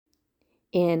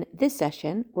In this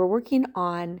session, we're working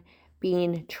on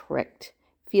being tricked,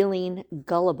 feeling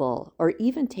gullible, or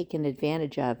even taken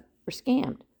advantage of or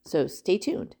scammed. So stay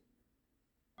tuned.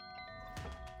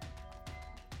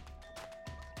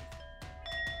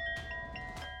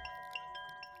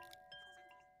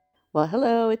 Well,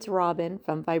 hello, it's Robin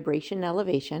from Vibration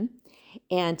Elevation,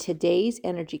 and today's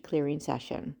energy clearing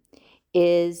session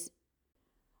is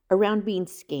around being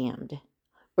scammed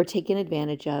or taken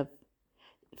advantage of,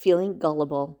 feeling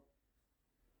gullible,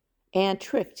 and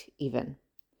tricked even.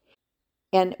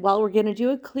 And while we're going to do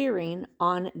a clearing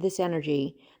on this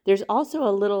energy, there's also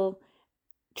a little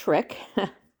trick.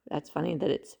 That's funny that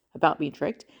it's about being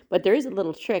tricked, but there is a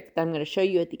little trick that I'm going to show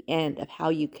you at the end of how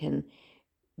you can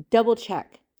double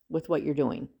check with what you're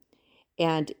doing.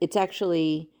 And it's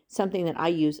actually something that I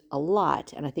use a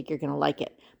lot, and I think you're going to like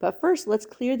it. But first, let's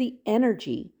clear the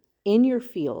energy in your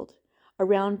field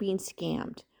around being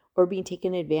scammed or being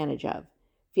taken advantage of,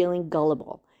 feeling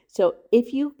gullible. So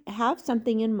if you have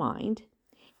something in mind,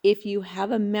 if you have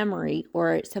a memory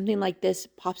or something like this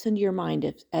pops into your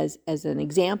mind as an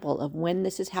example of when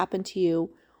this has happened to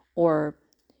you, or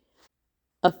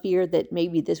a fear that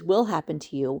maybe this will happen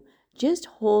to you, just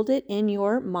hold it in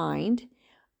your mind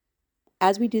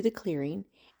as we do the clearing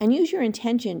and use your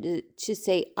intention to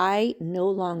say, I no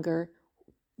longer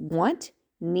want,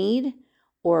 need,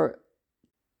 or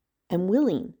am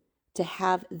willing to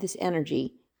have this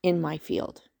energy in my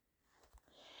field.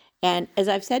 And as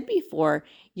I've said before,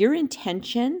 your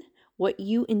intention, what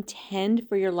you intend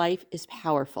for your life, is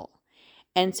powerful.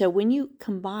 And so when you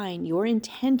combine your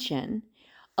intention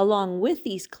along with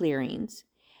these clearings,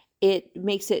 it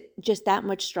makes it just that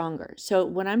much stronger. So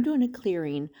when I'm doing a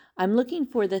clearing, I'm looking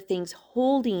for the things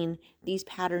holding these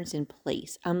patterns in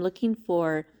place. I'm looking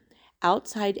for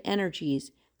outside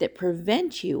energies that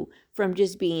prevent you from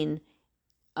just being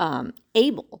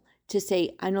able to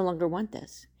say, I no longer want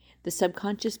this. The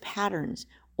subconscious patterns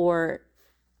or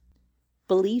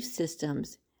belief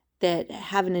systems that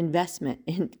have an investment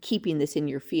in keeping this in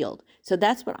your field. So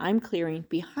that's what I'm clearing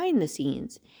behind the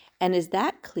scenes. And as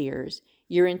that clears,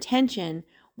 your intention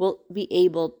will be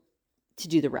able to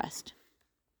do the rest.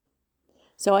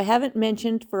 So I haven't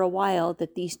mentioned for a while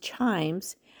that these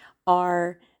chimes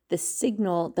are the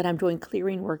signal that I'm doing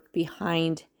clearing work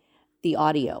behind the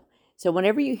audio. So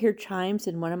whenever you hear chimes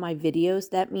in one of my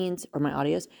videos, that means, or my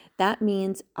audios, that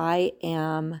means I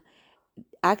am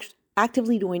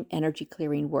actively doing energy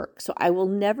clearing work. So I will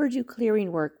never do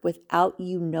clearing work without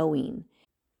you knowing.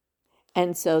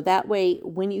 And so that way,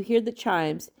 when you hear the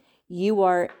chimes, you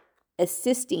are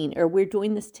assisting, or we're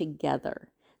doing this together.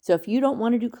 So if you don't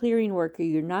want to do clearing work, or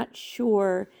you're not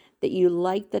sure that you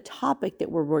like the topic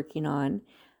that we're working on,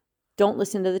 don't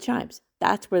listen to the chimes.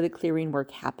 That's where the clearing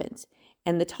work happens.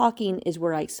 And the talking is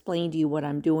where I explain to you what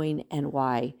I'm doing and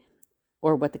why,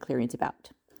 or what the clearing's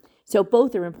about. So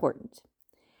both are important.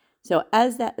 So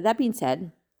as that being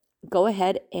said, go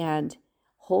ahead and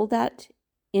hold that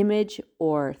image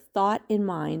or thought in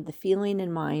mind, the feeling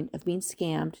in mind of being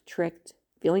scammed, tricked,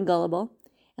 feeling gullible,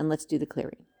 and let's do the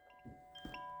clearing.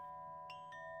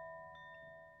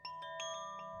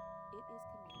 It is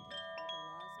commanded by the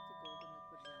laws of the golden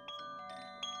liquid realms and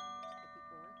alchemical powers that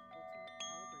the auric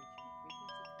ultimate calibration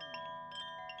frequency command,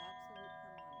 absolute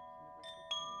harmonic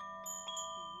universal code,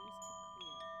 be used to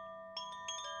clear the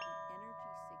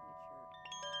energy signature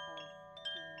of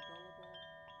being gullible,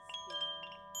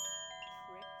 scammed,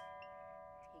 tricked,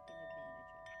 taken advantage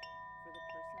of for the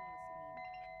person listening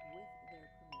with their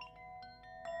permission.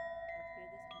 And clear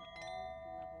this on all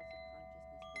levels of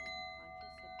consciousness for the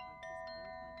unconscious, subconscious,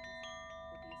 unconscious,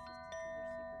 with the assistance of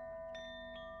their superconscious,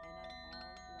 and on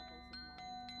all levels of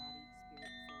mind, body,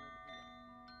 spirit, soul, and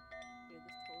ego. Clear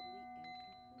this totally and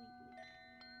completely.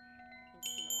 And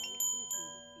clear all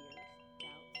associated fears,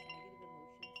 doubts, negative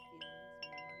emotions, feelings,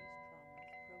 memories, traumas,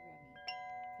 programming,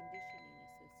 conditioning,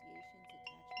 associations,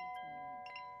 attachments,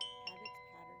 meanings,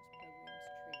 habits, patterns, programs,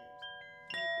 triggers,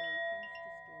 manipulations,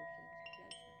 distortions,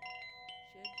 judgments,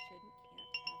 should, shouldn't,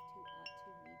 can't, have to, ought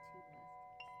to, need to, must,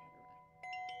 etc.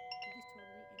 Do this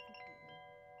totally and completely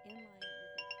in line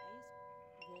with our highest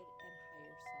good and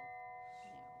higher self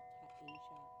now,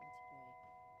 Ta'Asia, and today.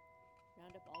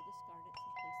 Round up all discarnates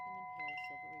and place them in pale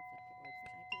silver reflector orbs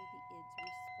and activate the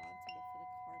ids responsible for the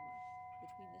karma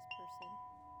between this person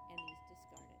and these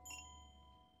discarnates.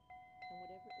 And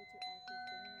whatever ids are active,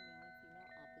 bring in their male and female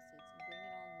opposites, and bring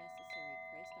in all necessary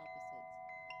Christ opposites.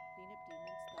 Clean up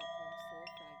demons, thought forms, soul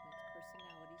fragments,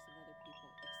 personalities of other people,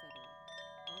 etc.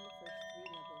 On the first 3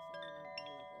 levels and then on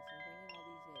all levels, and bring in all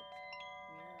these ids,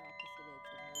 mirror opposite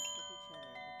ids, and merge with each other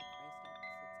with the Christ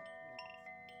opposites levels.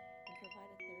 And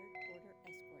provide a third order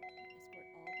escort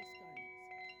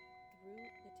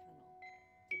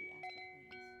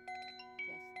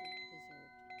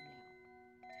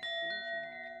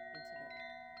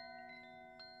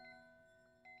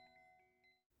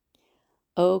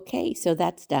Okay, so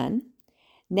that's done.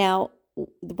 Now,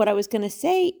 what I was going to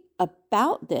say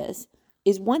about this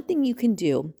is one thing you can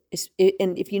do is,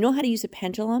 and if you know how to use a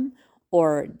pendulum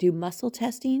or do muscle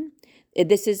testing,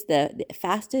 this is the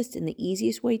fastest and the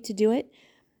easiest way to do it.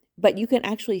 But you can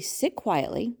actually sit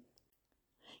quietly,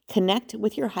 connect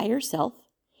with your higher self,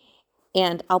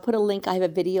 and I'll put a link. I have a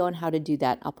video on how to do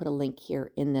that. I'll put a link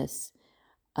here in this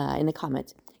in the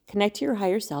comments. Connect to your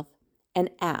higher self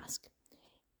and ask,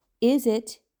 is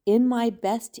it in my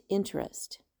best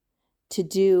interest to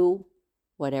do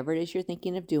whatever it is you're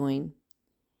thinking of doing?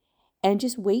 And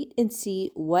just wait and see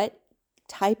what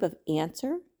type of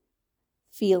answer,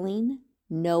 feeling,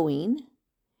 knowing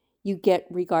you get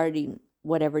regarding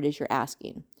whatever it is you're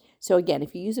asking. So again,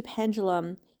 if you use a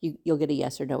pendulum, you'll get a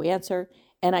yes or no answer.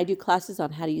 And I do classes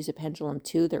on how to use a pendulum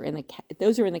too.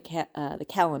 Those are in the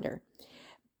calendar.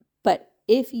 But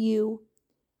if you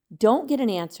don't get an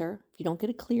answer, if you don't get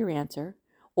a clear answer,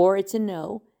 or it's a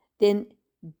no, then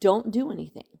don't do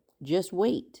anything. Just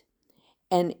wait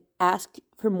and ask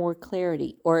for more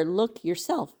clarity, or look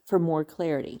yourself for more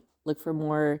clarity. Look for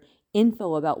more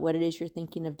info about what it is you're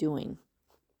thinking of doing.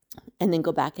 And then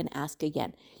go back and ask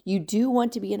again. You do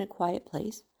want to be in a quiet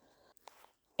place,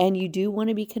 and you do want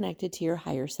to be connected to your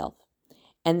higher self,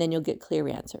 and then you'll get clear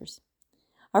answers.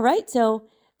 All right, so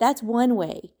that's one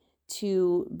way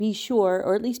to be sure,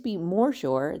 or at least be more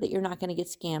sure, that you're not going to get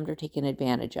scammed or taken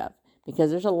advantage of,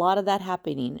 because there's a lot of that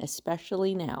happening,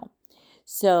 especially now.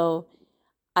 So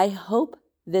I hope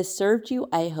this served you.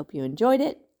 I hope you enjoyed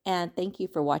it, and thank you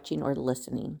for watching or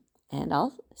listening, and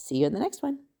I'll see you in the next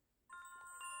one.